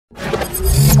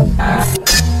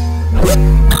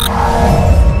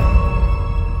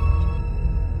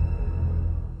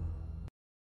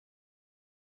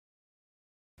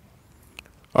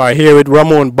All right, here with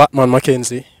Ramone Batman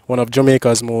McKenzie, one of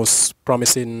Jamaica's most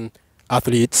promising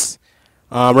athletes.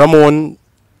 Ramone,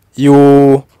 you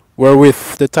were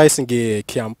with the Tyson Gay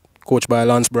camp, coached by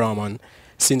Lance Brauman,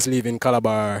 since leaving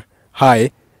Calabar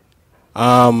High.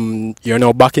 You're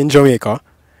now back in Jamaica.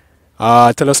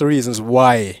 Tell us the reasons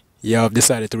why you have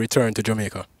decided to return to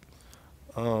Jamaica.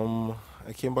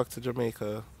 I came back to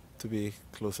Jamaica to be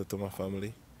closer to my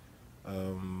family,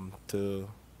 to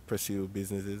pursue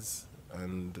businesses,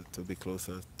 and to be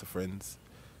closer to friends,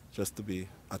 just to be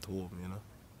at home, you know.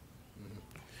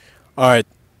 All right.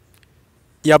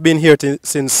 You have been here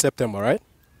since September, right?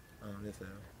 Yes, I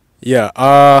am.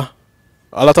 Yeah.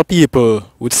 A lot of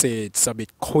people would say it's a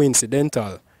bit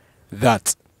coincidental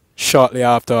that shortly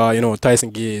after,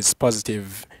 Tyson Gay's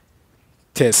positive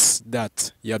test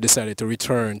that you have decided to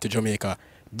return to Jamaica.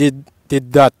 Did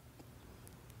that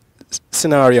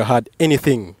scenario had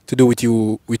anything to do with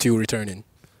you returning?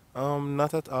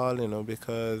 Not at all, you know,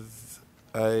 because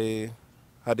I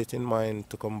had it in mind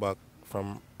to come back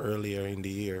from earlier in the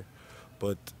year,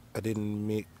 but I didn't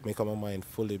make up my mind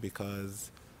fully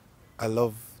because I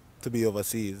love to be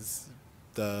overseas.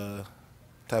 The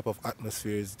type of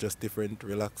atmosphere is just different,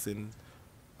 relaxing,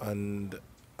 and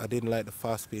I didn't like the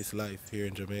fast-paced life here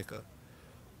in Jamaica.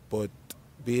 But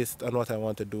based on what I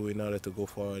want to do in order to go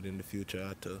forward in the future, I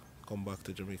had to come back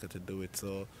to Jamaica to do it.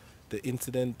 So the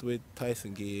incident with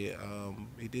Tyson Gay,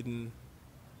 it didn't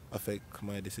affect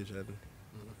my decision.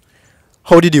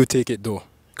 How did you take it though?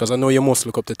 Because I know you must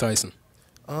look up to Tyson.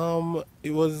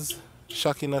 It was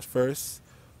shocking at first,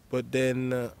 but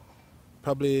then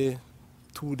probably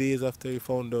 2 days after he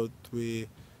found out, we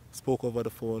spoke over the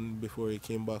phone before he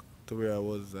came back to where I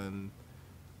was and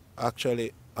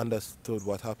actually understood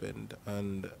what happened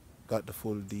and got the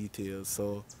full details.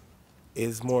 So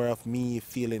it's more of me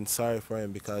feeling sorry for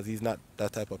him because he's not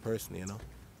that type of person, you know.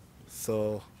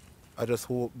 So I just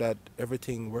hope that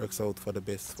everything works out for the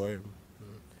best for him.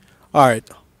 All right.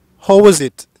 How was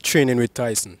it training with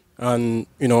Tyson and,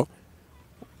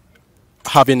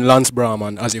 having Lance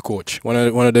Brauman as your coach, one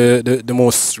of the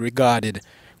most regarded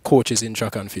coaches in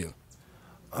track and field?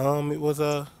 It was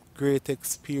a great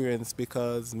experience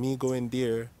because me going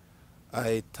there,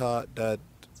 I thought that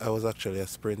I was actually a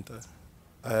sprinter.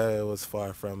 I was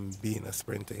far from being a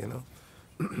sprinter, you know.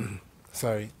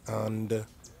 Sorry. And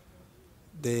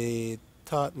they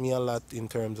taught me a lot in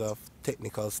terms of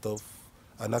technical stuff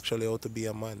and actually how to be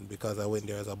a man because I went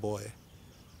there as a boy.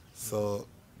 So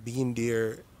being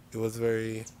there, it was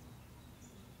very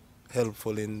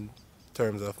helpful in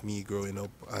terms of me growing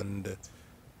up, and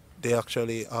they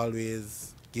actually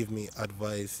always give me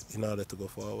advice in order to go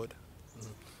forward.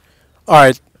 All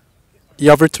right.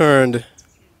 You have returned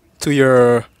to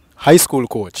your high school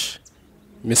coach,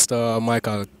 Mr.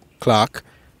 Michael Clarke.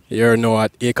 You're now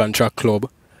at Akan Track Club.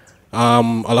 A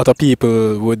lot of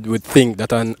people would think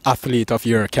that an athlete of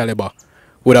your caliber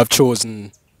would have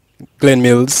chosen Glenn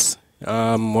Mills,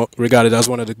 regarded as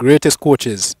one of the greatest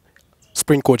coaches,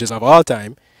 sprint coaches of all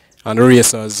time, and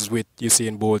racers with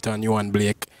Usain Bolt and Johan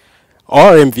Blake,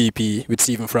 or MVP with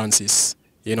Stephen Francis.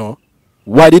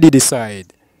 Why did he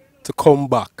decide to come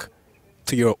back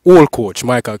to your old coach,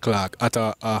 Michael Clarke, at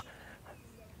a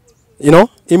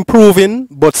improving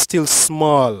but still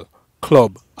small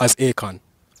club as Akan?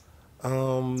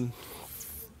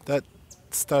 That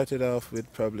started off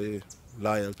with probably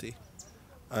loyalty,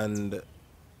 and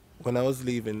when I was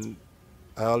leaving,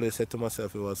 I always said to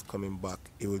myself, if I was coming back,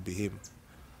 it would be him.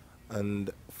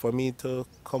 And for me to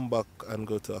come back and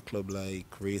go to a club like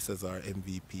Racers or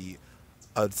MVP,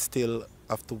 I'd still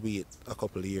have to wait a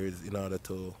couple of years in order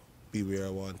to be where I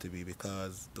want to be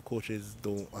because the coaches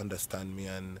don't understand me,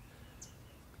 and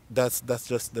that's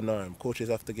just the norm. Coaches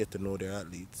have to get to know their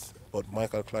athletes, but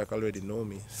Michael Clarke already know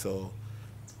me, so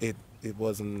it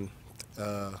wasn't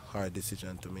a hard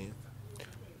decision to make.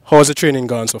 How's the training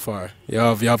gone so far? You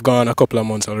have gone a couple of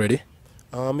months already.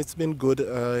 It's been good.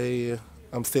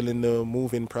 I'm still in the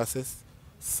moving process,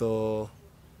 so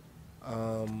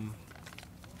I've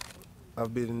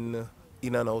been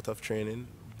in and out of training,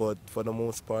 but for the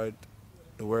most part,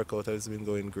 the workout has been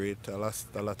going great. I lost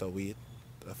a lot of weight.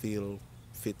 I feel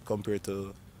fit compared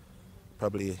to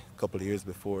probably a couple of years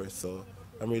before, so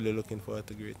I'm really looking forward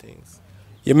to great things.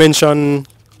 You mentioned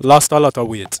lost a lot of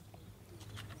weight.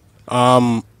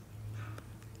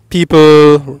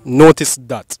 People noticed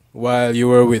that while you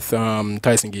were with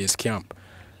Tyson Gay's camp.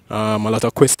 A lot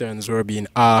of questions were being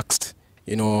asked.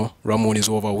 Ramone is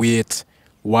overweight.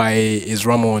 Why is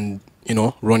Ramone,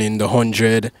 running the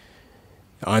 100?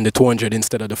 on the 200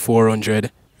 instead of the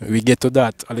 400. We get to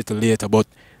that a little later, but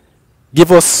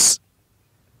give us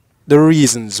the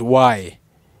reasons why,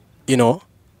 you know,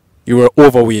 you were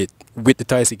overweight with the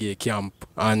Tyson Gay camp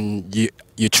and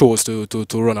you chose to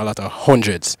run a lot of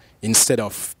hundreds instead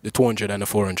of the 200 and the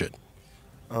 400.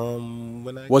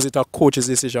 Was it a coach's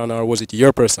decision or was it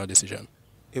your personal decision?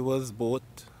 It was both,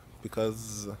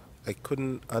 because I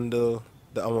couldn't handle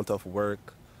the amount of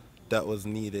work that was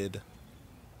needed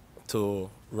to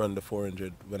run the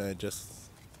 400 when I just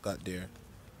got there.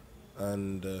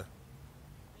 And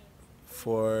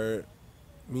for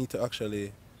me to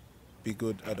actually be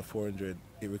good at the 400,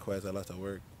 it requires a lot of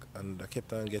work. And I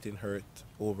kept on getting hurt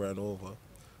over and over.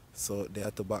 So they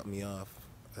had to back me off.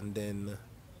 And then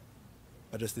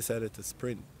I just decided to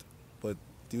sprint. But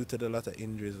due to the lot of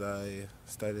injuries, I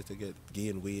started to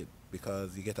gain weight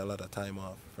because you get a lot of time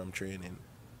off from training.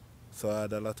 So I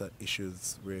had a lot of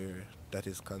issues where that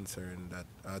is concerned that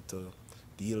I had to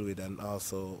deal with, and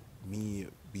also me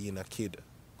being a kid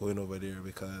going over there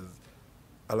because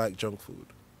I like junk food.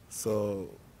 So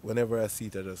whenever I see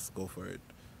it, I just go for it.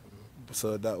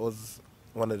 So that was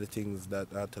one of the things that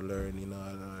I had to learn, you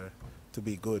know, to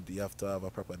be good, you have to have a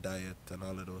proper diet and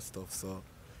all of those stuff. So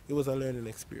it was a learning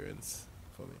experience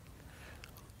for me.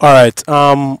 All right.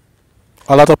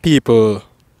 A lot of people,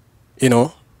 you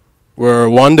know, were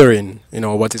wondering, you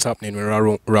know, what is happening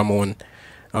with Ramone.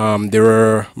 There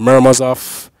were murmurs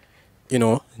of, you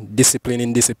know,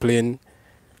 discipline. You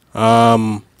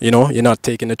know, you're not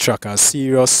taking the track as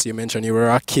serious. You mentioned you were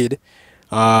a kid.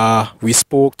 We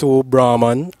spoke to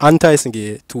Brauman and Tyson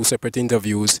Gay, 2 separate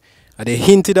interviews, and they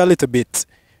hinted a little bit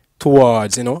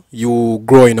towards, you know, you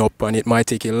growing up and it might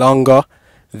take you longer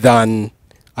than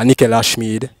a Nickel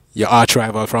Ashmead, your arch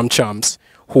rival from Champs,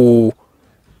 who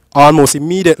almost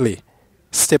immediately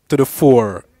stepped to the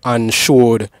fore and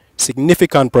showed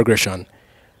significant progression.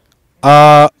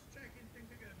 Was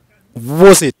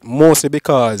it mostly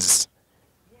because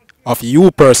of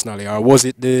you personally, or was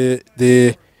it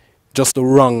just the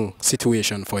wrong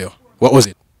situation for you? What was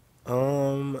it?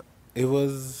 It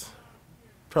was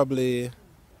probably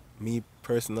me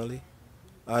personally.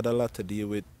 I had a lot to deal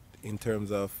with in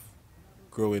terms of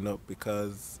growing up,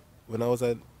 because when I was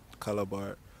at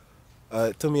Calabar,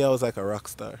 to me I was like a rock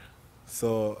star.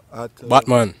 So I had to,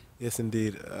 Batman. yes,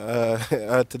 indeed. I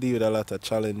had to deal with a lot of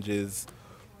challenges,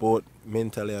 both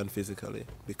mentally and physically,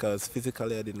 because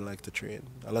physically I didn't like to train.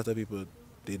 A lot of people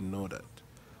didn't know that.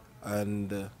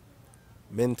 And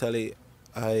mentally,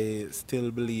 I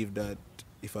still believe that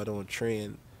if I don't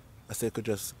train, I still could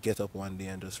just get up one day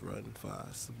and just run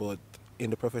fast. But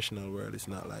in the professional world, it's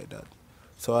not like that.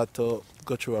 So I had to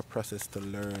go through a process to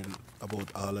learn about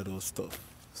all of those stuff.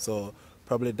 So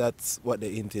probably that's what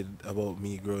they hinted about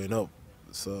me growing up.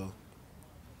 So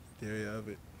there you have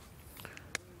it.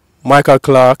 Michael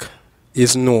Clarke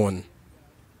is known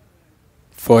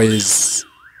for his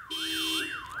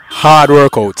hard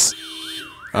workouts.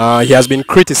 He has been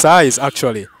criticized,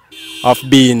 actually, of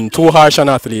being too harsh on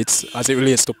athletes as it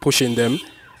relates to pushing them.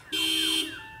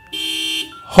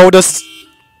 How does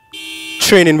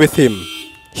training with him,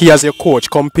 he as your coach,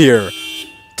 compare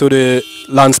to the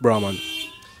Lance Brauman?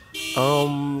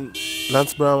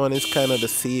 Lance Brauman is kind of the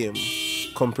same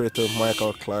compared to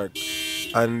Michael Clarke.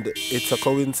 And it's a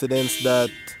coincidence that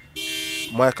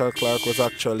Michael Clarke was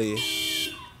actually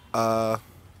a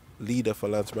leader for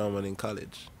Lance Brauman in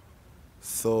college.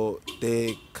 So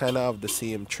they kind of have the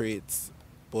same traits,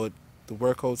 but the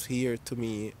workouts here to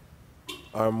me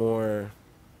are more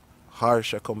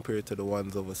harsher compared to the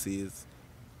ones overseas,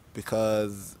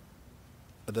 because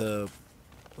the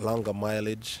longer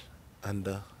mileage and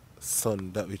the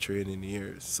sun that we train in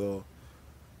here. So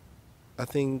I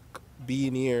think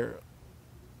being here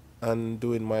and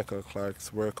doing Michael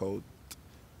Clarke's workout,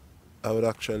 I would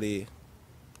actually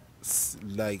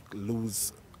like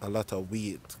lose a lot of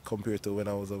weight compared to when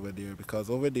I was over there,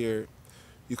 because over there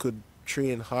you could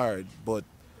train hard, but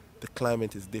the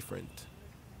climate is different.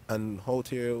 And out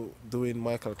here doing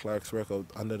Michael Clarke's workout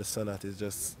under the sun is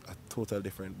just a total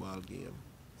different ball game.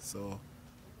 So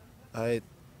I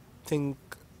think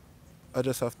I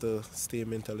just have to stay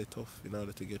mentally tough in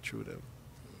order to get through them.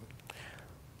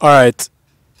 All right,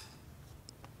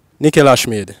 Nickel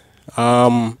Ashmead.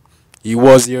 He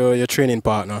was your training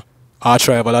partner, arch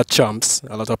rival at Champs.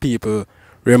 A lot of people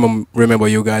remember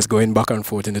you guys going back and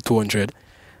forth in the 200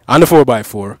 and the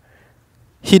 4x4.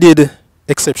 He did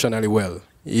exceptionally well.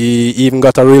 He even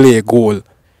got a relay goal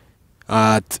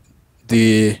at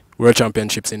the World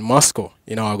Championships in Moscow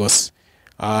in August.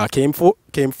 Came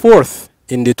fourth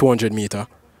in the 200 meter.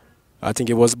 I think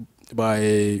it was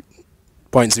by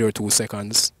 0.02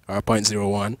 seconds or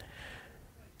 0.01.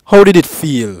 How did it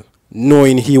feel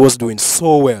knowing he was doing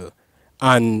so well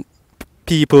and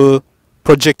people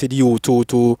projected you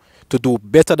to do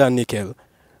better than Nickel,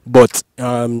 but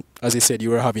as you said, you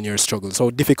were having your struggles. How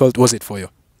difficult was it for you?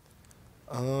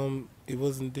 It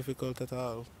wasn't difficult at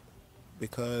all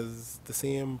because the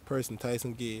same person,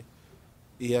 Tyson Gay,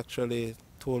 he actually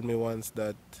told me once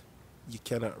that you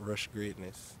cannot rush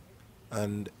greatness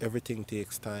and everything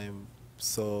takes time.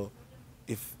 So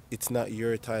if it's not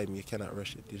your time, you cannot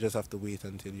rush it. You just have to wait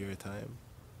until your time.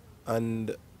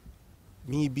 And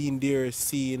me being there,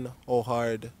 seeing how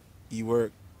hard he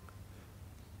worked,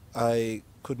 I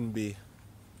couldn't be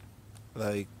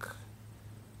like,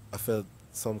 I felt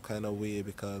some kind of way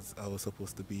because I was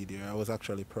supposed to be there. I was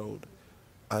actually proud.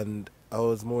 And I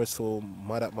was more so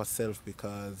mad at myself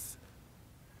because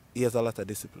he has a lot of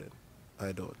discipline.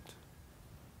 I don't.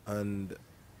 And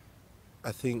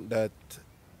I think that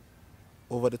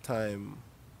over the time,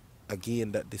 I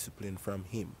gained that discipline from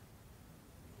him.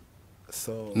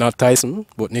 So, Not Tyson,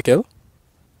 but Nickel,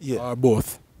 yeah, or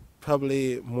both?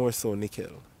 probably more so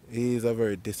Nickel. He's a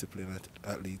very disciplined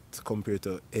athlete compared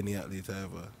to any athlete I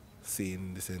ever seen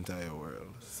in this entire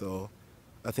world. So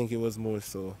I think it was more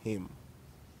so him.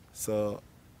 So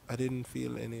I didn't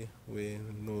feel any way,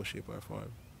 no shape or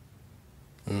form.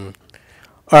 Mm.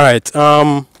 All right.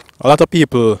 A lot of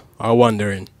people are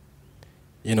wondering,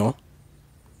 you know,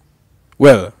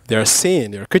 well, they're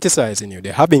saying, they're criticizing you. They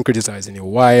have been criticizing you.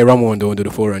 Why Ramon don't do the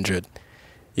 400?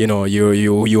 You know,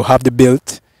 you have the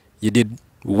build. You did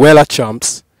well at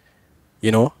champs.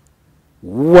 You know,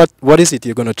 what is it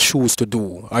you're gonna choose to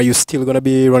do? Are you still gonna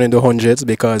be running the hundreds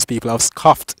because people have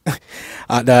scoffed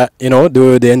at that? You know,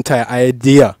 the entire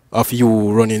idea of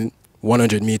you running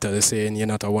 100 meters, they're saying you're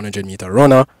not a 100-meter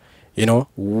runner. You know,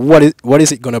 what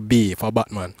is it gonna be for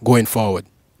Batman going forward?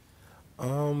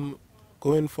 Um,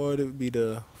 Going forward, it would be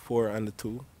the 4 and the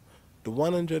 2. The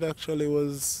 100 actually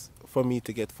was for me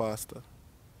to get faster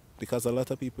because a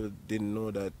lot of people didn't know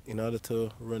that in order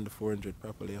to run the 400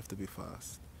 properly, you have to be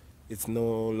fast. It's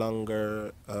no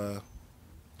longer,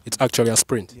 It's actually a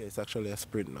sprint. yeah, it's actually a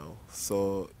sprint now.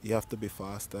 So you have to be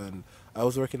fast, and I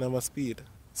was working on my speed.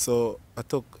 So I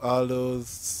took all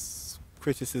those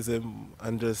criticism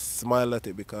and just smiled at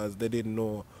it because they didn't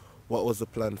know what was the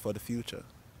plan for the future.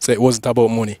 So it wasn't about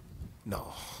money.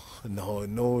 No,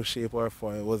 no shape or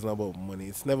form. It wasn't about money.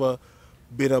 It's never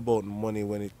been about money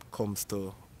when it comes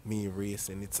to me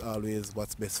racing. It's always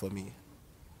what's best for me.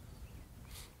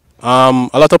 A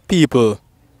lot of people,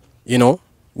 you know,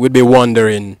 would be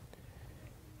wondering,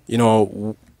 you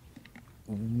know,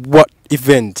 what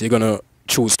event you're gonna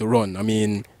choose to run. I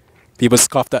mean, people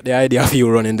scoffed at the idea of you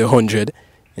running the 100.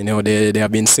 You know, they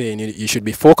have been saying you should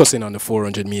be focusing on the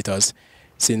 400 meters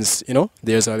since, you know,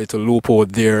 there's a little loophole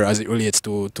there as it relates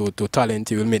to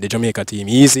talent. You will make the Jamaica team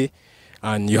easy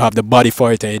and you have the body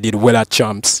for it and you did well at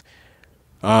champs.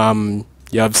 You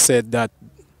have said that,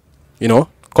 you know,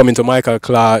 coming to Michael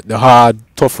Clarke, the hard,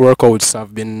 tough workouts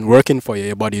have been working for you.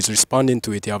 Your body is responding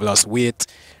to it. You have lost weight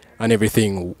and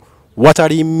everything. What are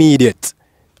the immediate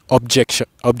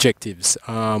objectives?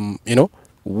 You know,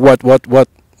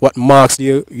 what marks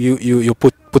do you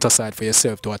put aside for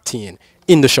yourself to attain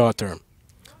in the short term?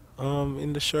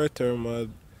 In the short term,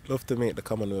 I'd love to make the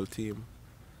Commonwealth team.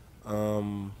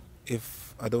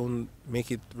 If I don't make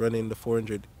it running the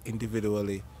 400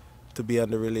 individually, to be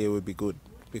on the relay would be good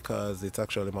because it's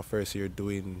actually my first year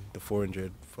doing the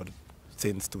 400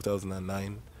 since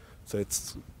 2009. So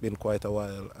it's been quite a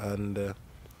while. And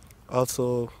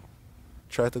also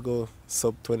try to go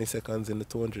sub 20 seconds in the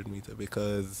 200 meter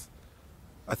because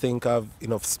I think I have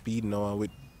enough speed now, and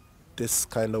with this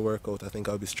kind of workout I think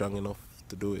I'll be strong enough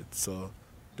to do it. So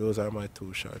those are my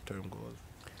 2 short-term goals.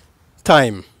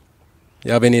 Time.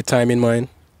 You have any time in mind?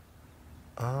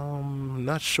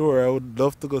 Not sure. I would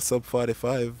love to go sub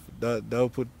 45. That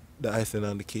would put the icing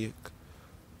on the cake.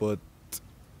 But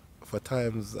for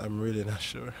times, I'm really not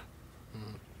sure.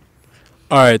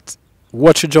 All right.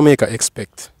 What should Jamaica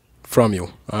expect from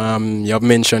you? You have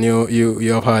mentioned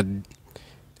you have had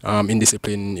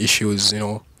indiscipline issues, you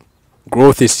know,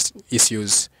 growth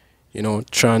issues, you know,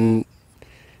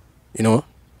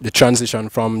 the transition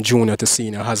from junior to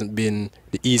senior hasn't been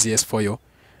the easiest for you.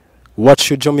 What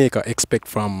should Jamaica expect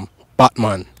from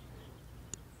Batman,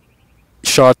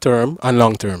 short term and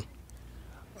long term?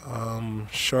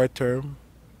 Short term,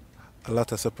 a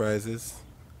lot of surprises,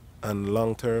 and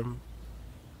long term,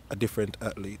 a different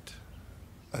athlete.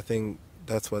 I think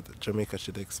that's what Jamaica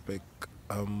should expect.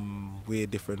 Way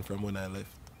different from when I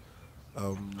left.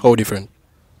 How different?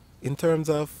 In terms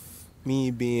of me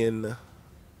being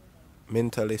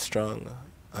mentally strong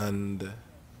and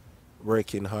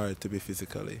working hard to be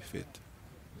physically fit.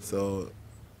 So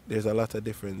there's a lot of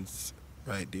difference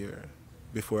right there.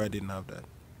 Before I didn't have that.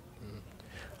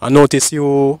 I noticed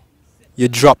you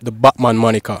dropped the Batman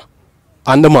moniker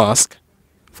and the mask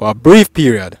for a brief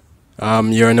period.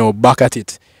 You're now back at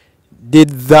it.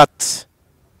 Did that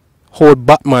whole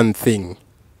Batman thing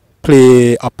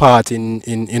play a part in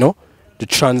the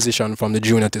transition from the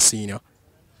junior to senior?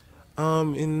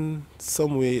 In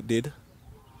some way it did,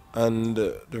 and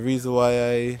the reason why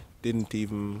I didn't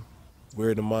even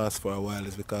wear the mask for a while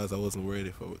is because I wasn't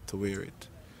ready to wear it.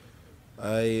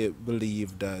 I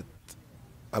believe that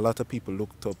a lot of people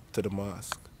looked up to the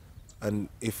mask, and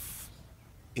if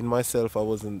in myself I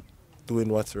wasn't doing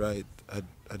what's right,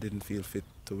 I didn't feel fit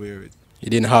to wear it. You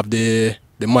didn't have the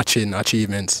matching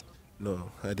achievements.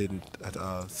 No, I didn't at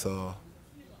all. So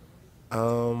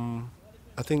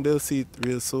I think they'll see it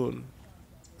real soon,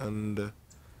 and I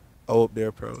hope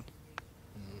they're proud.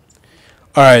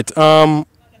 All right.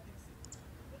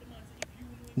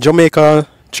 Jamaica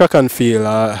track and field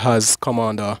has come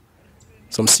under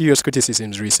some serious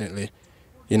criticisms recently.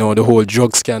 You know, the whole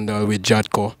drug scandal with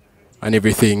Jadko and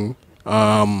everything.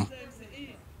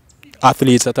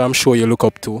 Athletes that I'm sure you look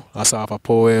up to, Asafa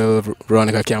Powell,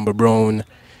 Veronica Campbell-Brown.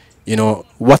 You know,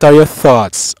 what are your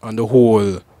thoughts on the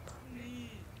whole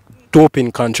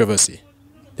doping controversy,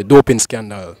 the doping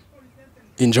scandal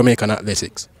in Jamaican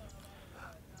athletics?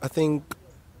 I think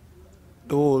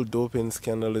the whole doping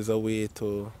scandal is a way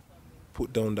to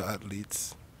put down the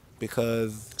athletes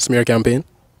because... Smear campaign?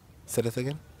 Say that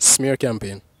again? Smear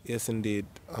campaign. Yes, indeed.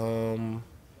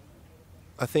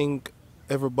 I think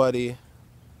everybody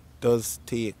does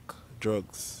take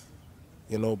drugs,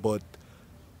 you know, but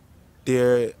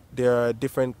there are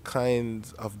different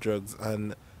kinds of drugs,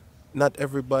 and not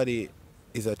everybody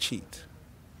is a cheat.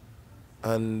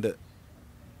 And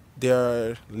there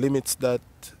are limits that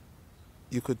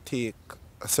you could take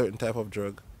a certain type of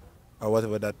drug or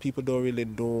whatever that people don't really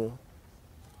know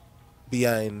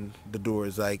behind the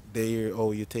doors. Like they hear,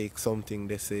 oh, you take something,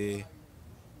 they say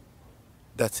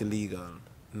that's illegal.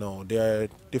 No, there are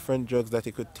different drugs that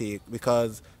you could take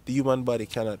because the human body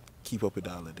cannot keep up with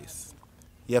all of this.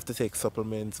 You have to take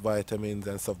supplements, vitamins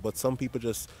and stuff, but some people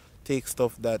just take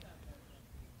stuff that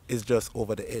is just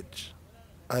over the edge.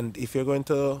 And if you're going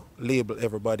to label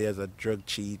everybody as a drug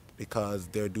cheat because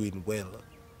they're doing well,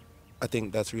 I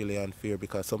think that's really unfair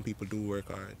because some people do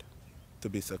work hard to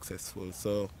be successful.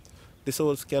 So this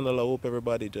whole scandal, I hope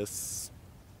everybody just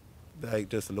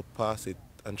look past it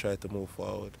and try to move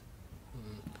forward.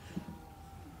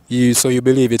 So you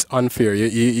believe it's unfair?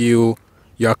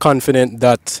 You're confident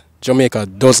that Jamaica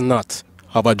does not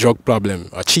have a drug problem,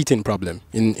 a cheating problem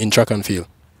in track and field?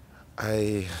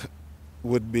 I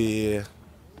would be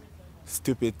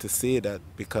stupid to say that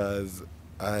because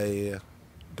I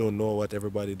don't know what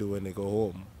everybody do when they go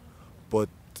home. But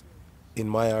in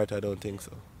my heart, I don't think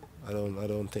so. I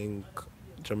don't think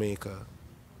Jamaica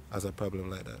has a problem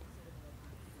like that.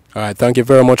 All right, thank you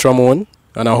very much, Ramone,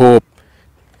 and I hope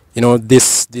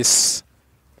this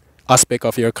aspect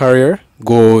of your career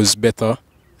goes better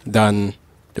than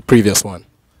the previous one.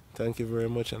 Thank you very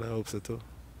much, and I hope so too.